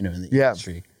asked for, in the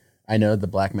industry. I know the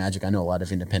Blackmagic. I know a lot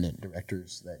of independent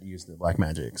directors that use the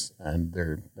Blackmagics, and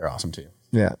they're awesome too.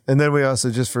 Yeah, and then we also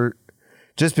just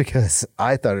because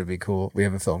I thought it'd be cool, we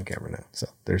have a film camera now. So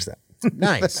there's that.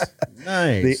 Nice.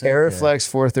 The Aeroflex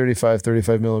 435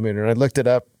 35 millimeter. And I looked it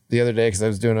up the other day because I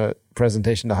was doing a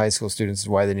presentation to high school students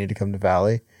why they need to come to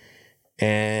Valley,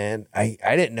 and I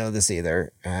didn't know this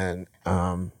either. And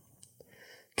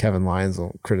Kevin Lyons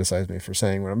will criticize me for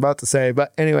saying what I'm about to say.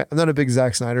 But anyway, I'm not a big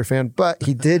Zack Snyder fan, but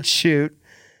he did shoot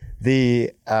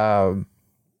his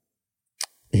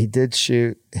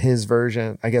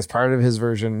version, I guess part of his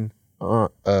version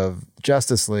of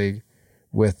Justice League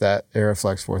with that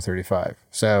Aeroflex 435.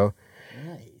 So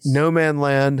nice. No Man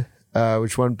Land,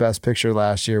 which won Best Picture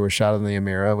last year, was shot on the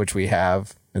Amira, which we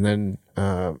have. And then,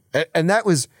 and that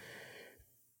was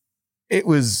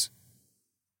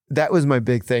my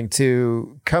big thing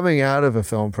too. Coming out of a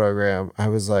film program, I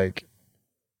was like,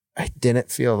 I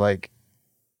didn't feel like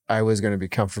I was going to be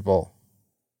comfortable.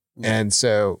 Mm-hmm. And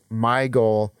so my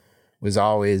goal was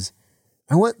always,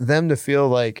 I want them to feel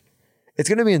like it's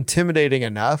going to be intimidating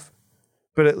enough,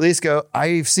 but at least go,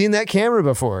 I've seen that camera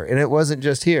before and it wasn't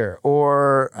just here.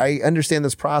 Or I understand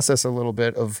this process a little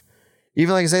bit of,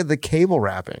 even like I said, the cable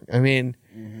wrapping. I mean,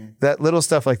 that little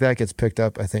stuff like that gets picked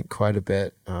up, I think, quite a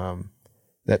bit.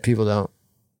 That people don't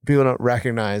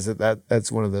recognize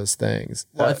that's one of those things.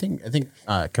 Well, I think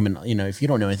coming, if you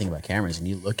don't know anything about cameras and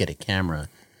you look at a camera,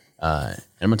 and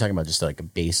I'm not talking about just like a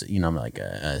basic, like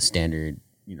a standard,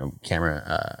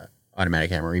 camera, automatic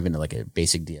camera, or even like a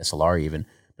basic DSLR even.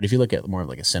 But if you look at more of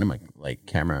like a cinema like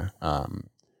camera,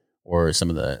 or some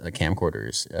of the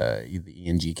camcorders, the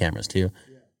ENG cameras too,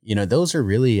 those are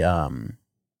really,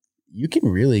 you can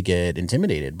really get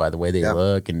intimidated by the way they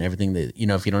look and everything that, you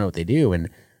know, if you don't know what they do. And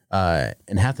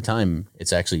half the time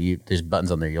it's actually, there's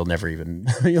buttons on there you'll never even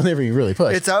really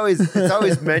push. It's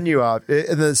always menu op.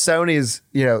 The Sony's,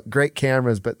 you know, great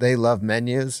cameras, but they love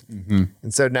menus. Mm-hmm.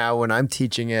 And so now when I'm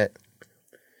teaching it,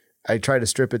 I try to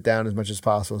strip it down as much as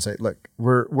possible and say, look,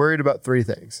 we're worried about 3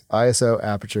 things: ISO,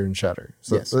 aperture, and shutter.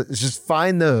 So let's just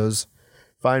find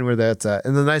where that's at.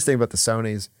 And the nice thing about the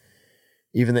Sonys,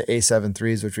 even the A7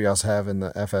 IIIs, which we also have in the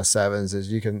FS7s,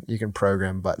 is you can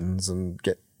program buttons and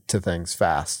get to things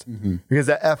fast. Mm-hmm. Because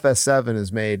that FS7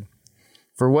 is made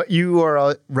for what you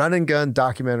are run and gun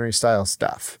documentary style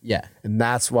stuff. Yeah. And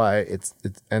that's why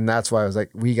that's why I was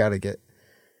like, we got to get,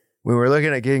 when we're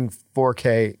looking at getting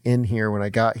 4K in here, when I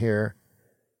got here,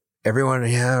 everyone,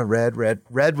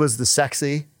 red was the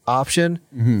sexy option.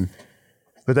 Mm-hmm.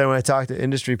 But then when I talk to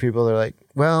industry people, they're like,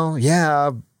 well,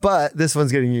 yeah, but this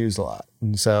one's getting used a lot.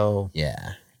 And so,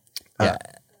 yeah.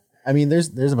 I mean, there's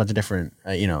a bunch of different,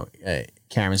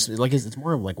 cameras. Like, it's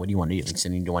more of like, what do you want to do? Like, so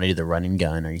you want to do the run and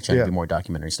gun? Are you trying to do more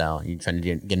documentary style? Are you trying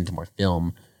to get into more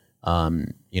film? Or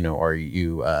are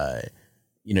you,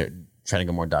 trying to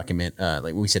go more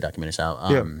like we said, documentary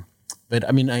style. But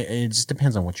I mean, it just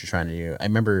depends on what you're trying to do. I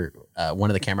remember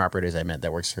one of the camera operators I met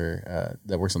that works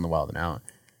on the Wild and Out.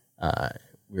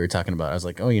 We were talking about, I was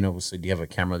like, oh, so do you have a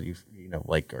camera that you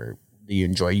like, or do you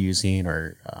enjoy using,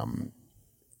 or,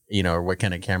 or what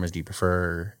kind of cameras do you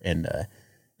prefer? And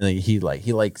he looked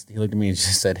at me and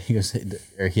just said, he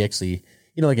actually,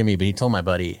 look at me, but he told my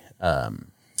buddy,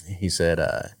 he said,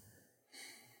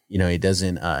 it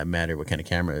doesn't matter what kind of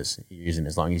cameras you're using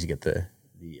as long as you get the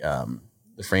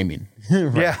framing.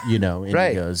 Right, and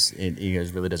right. He goes,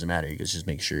 really doesn't matter. He goes, just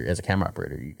make sure as a camera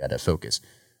operator, you got to focus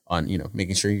on,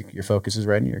 making sure your focus is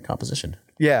right in your composition.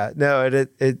 Yeah, no,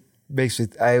 it makes me,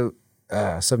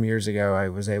 some years ago, I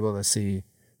was able to see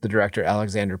the director,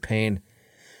 Alexander Payne,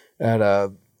 at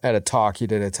a talk. He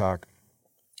did a talk.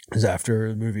 It was after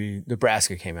the movie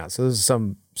Nebraska came out. So this is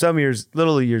some years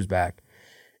back.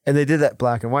 And they did that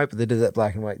black and white, but they did that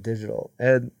black and white digital.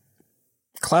 And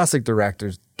classic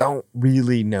directors don't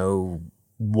really know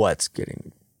what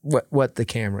the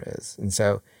camera is. And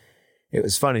so it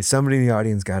was funny. Somebody in the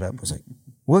audience got up and was like,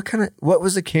 what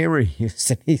was the camera you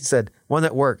used? And he said, one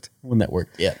that worked. One that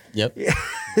worked. Yeah. Yep. Yeah.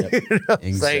 Yep. It's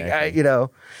exactly.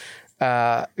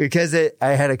 Like, because I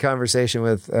had a conversation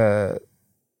with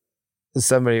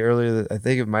somebody earlier, I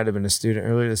think it might have been a student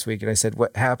earlier this week. And I said,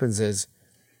 what happens is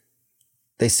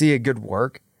they see a good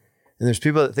work, and there's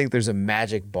people that think there's a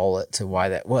magic bullet to why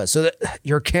that was. So that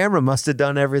your camera must have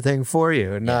done everything for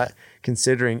you and not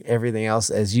considering everything else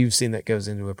as you've seen that goes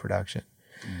into a production.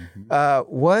 Mm-hmm.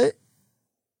 What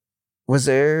was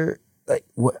there, like,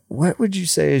 what would you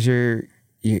say is your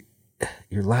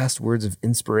last words of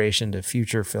inspiration to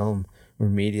future film or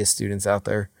media students out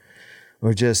there?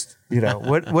 Or just,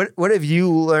 what have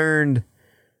you learned?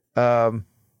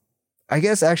 I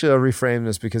guess actually I'll reframe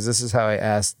this, because this is how I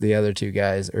asked the other two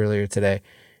guys earlier today,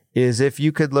 is if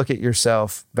you could look at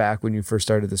yourself back when you first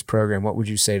started this program, what would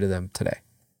you say to them today?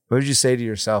 What would you say to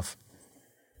yourself?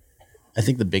 I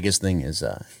think the biggest thing is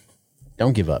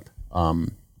don't give up.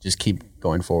 Just keep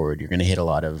going forward. You're going to hit a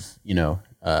lot of,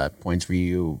 points where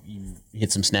you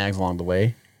hit some snags along the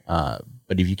way. But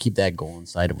if you keep that goal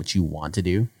inside of what you want to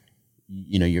do,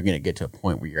 you're going to get to a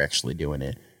point where you're actually doing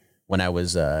it. When I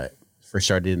was first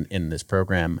started in this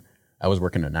program, I was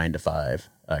working a 9 to 5,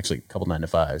 actually a couple 9 to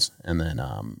 5s. And then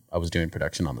I was doing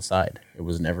production on the side. It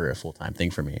was never a full-time thing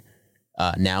for me.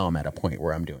 Now I'm at a point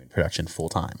where I'm doing production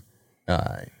full-time.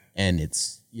 And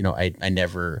it's,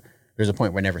 there's a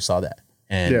point where I never saw that.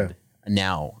 And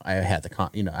now I had the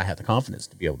confidence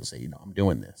to be able to say, I'm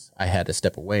doing this. I had to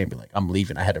step away and be like, I'm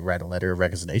leaving. I had to write a letter of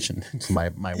resignation to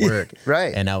my work.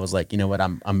 Right. And I was like, you know what?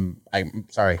 I'm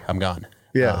sorry, I'm gone.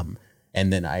 Yeah.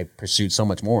 And then I pursued so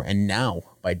much more. And now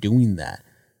by doing that,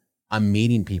 I'm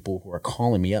meeting people who are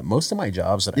calling me up. Most of my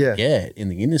jobs that I get in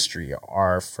the industry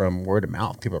are from word of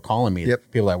mouth. People are calling me,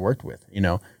 people I worked with,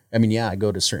 I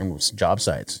go to certain job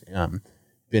sites, and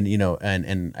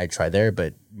I try there,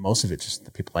 but most of it's just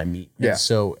the people I meet. Yeah. And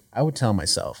so I would tell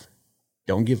myself,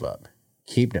 don't give up,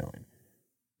 keep doing.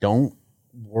 Don't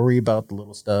worry about the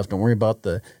little stuff. Don't worry about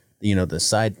the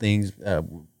side things,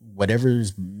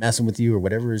 whatever's messing with you or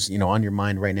whatever's, on your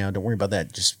mind right now. Don't worry about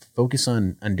that. Just focus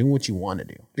on doing what you want to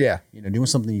do. Yeah. Doing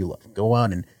something you love. Go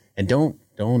out and don't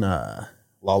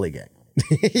lollygag.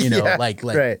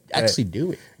 Actually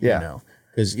do it. Yeah.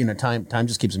 Because, time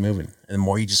just keeps moving. And the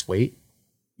more you just wait,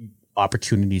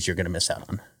 opportunities you're going to miss out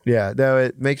on. Yeah. No,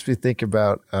 it makes me think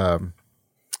about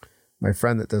my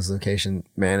friend that does location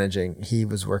managing. He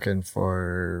was working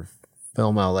for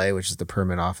Film LA, which is the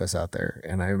permit office out there.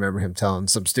 And I remember him telling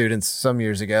some students some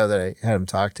years ago that I had him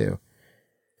talk to.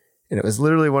 And it was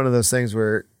literally one of those things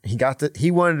where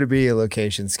he wanted to be a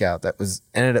location scout. That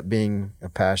ended up being a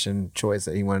passion choice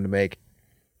that he wanted to make.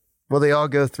 Well, they all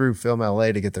go through Film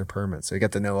LA to get their permits. So he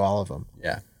got to know all of them.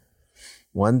 Yeah.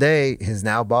 One day, his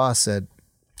now boss said,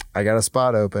 I got a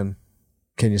spot open.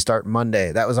 Can you start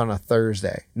Monday? That was on a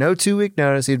Thursday. No 2-week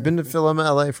notice. He'd been to Film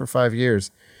LA for 5 years.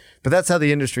 But that's how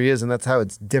the industry is, and that's how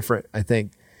it's different, I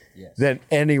think, than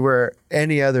anywhere,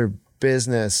 any other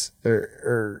business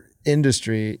or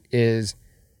industry is.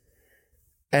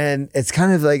 And it's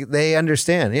kind of like they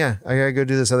understand. Yeah, I got to go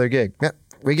do this other gig. Yeah,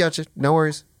 we got you. No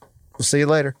worries. We'll see you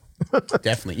later.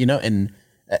 Definitely. And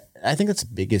I think that's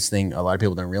the biggest thing a lot of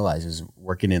people don't realize is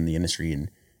working in the industry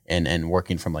and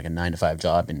working from like a 9-to-5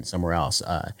 job and somewhere else.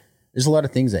 There's a lot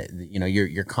of things that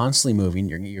you're constantly moving.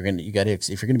 You got to, if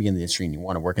you're going to be in the industry and you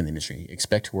want to work in the industry,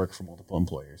 expect to work for multiple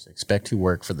employers. Expect to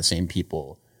work for the same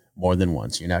people more than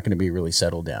once. You're not going to be really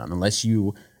settled down unless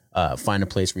you find a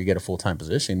place where you get a full-time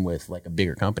position with like a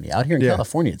bigger company. Out here in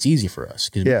California, it's easy for us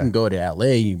because we can go to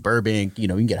LA, Burbank. You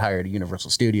can get hired at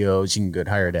Universal Studios. You can get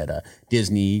hired at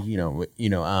Disney.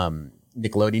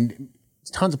 Nickelodeon.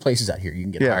 Tons of places out here you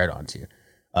can get hired onto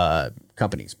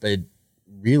companies, but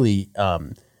really.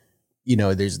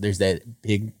 There's that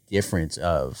big difference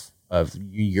of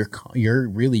you're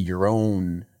really your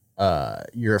own.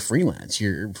 You're a freelance.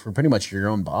 You're pretty much your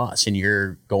own boss, and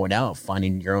you're going out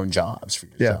finding your own jobs for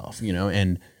yourself.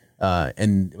 And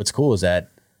what's cool is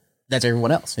that that's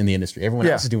everyone else in the industry. Everyone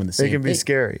else is doing the same. It can be thing.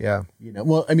 scary. Yeah.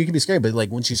 Well, I mean, it can be scary, but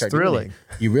like once you start doing it,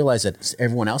 you realize that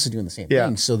everyone else is doing the same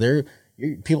thing. So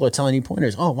people are telling you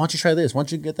pointers. Oh, why don't you try this? Why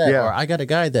don't you get that? Or I got a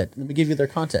guy that, let me give you their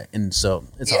contact. And so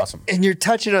it's awesome. And you're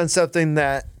touching on something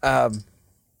that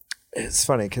it's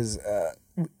funny because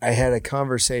I had a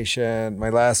conversation, my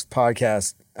last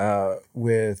podcast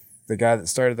with the guy that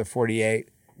started the 48.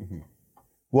 Mm-hmm.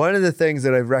 One of the things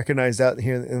that I've recognized out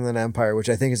here in the Inland Empire, which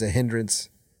I think is a hindrance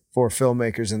for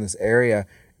filmmakers in this area,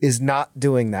 is not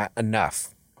doing that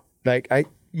enough. Like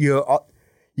you've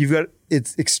got,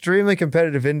 it's extremely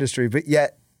competitive industry, but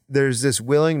yet there's this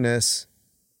willingness.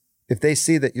 If they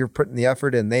see that you're putting the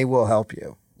effort in, they will help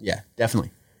you. Yeah,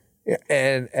 definitely.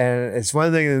 And it's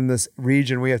one thing in this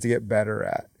region we have to get better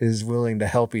at is willing to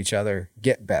help each other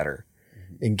get better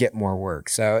and get more work.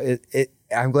 So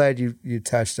I'm glad you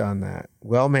touched on that.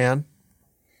 Well, man,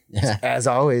 as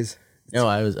always. No,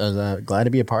 I was glad to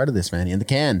be a part of this, man. In the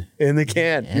can. In the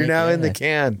can. You're now in the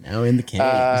can. Now in the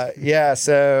can.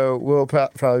 So we'll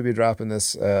probably be dropping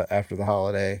this after the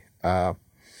holiday.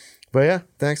 But yeah,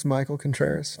 thanks, Michael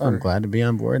Contreras. I'm glad to be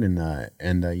on board,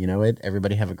 and you know what?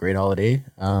 Everybody have a great holiday.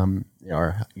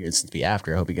 Or since be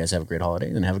after, I hope you guys have a great holiday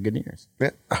and have a good New Year's.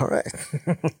 Yeah. All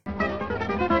right.